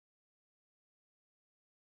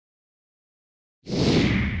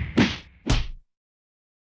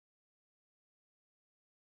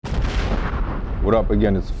What up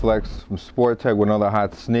again, it's Flex from Sport Tech with another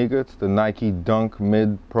hot sneaker. It's the Nike Dunk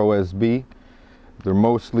Mid Pro SB. They're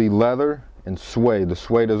mostly leather and suede. The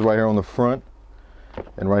suede is right here on the front.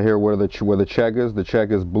 And right here where the check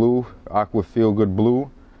is blue, Aqua Feel Good blue.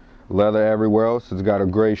 Leather everywhere else. It's got a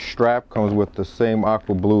gray strap, comes with the same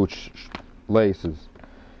aqua blue laces.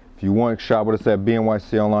 If you want, shop with us at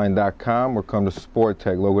bnyconline.com or come to Sport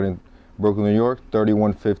Tech, located in Brooklyn, New York,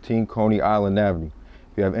 3115 Coney Island Avenue.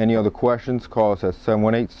 If you have any other questions, call us at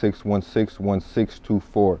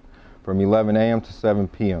 718-616-1624 from 11 a.m. to 7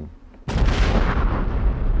 p.m.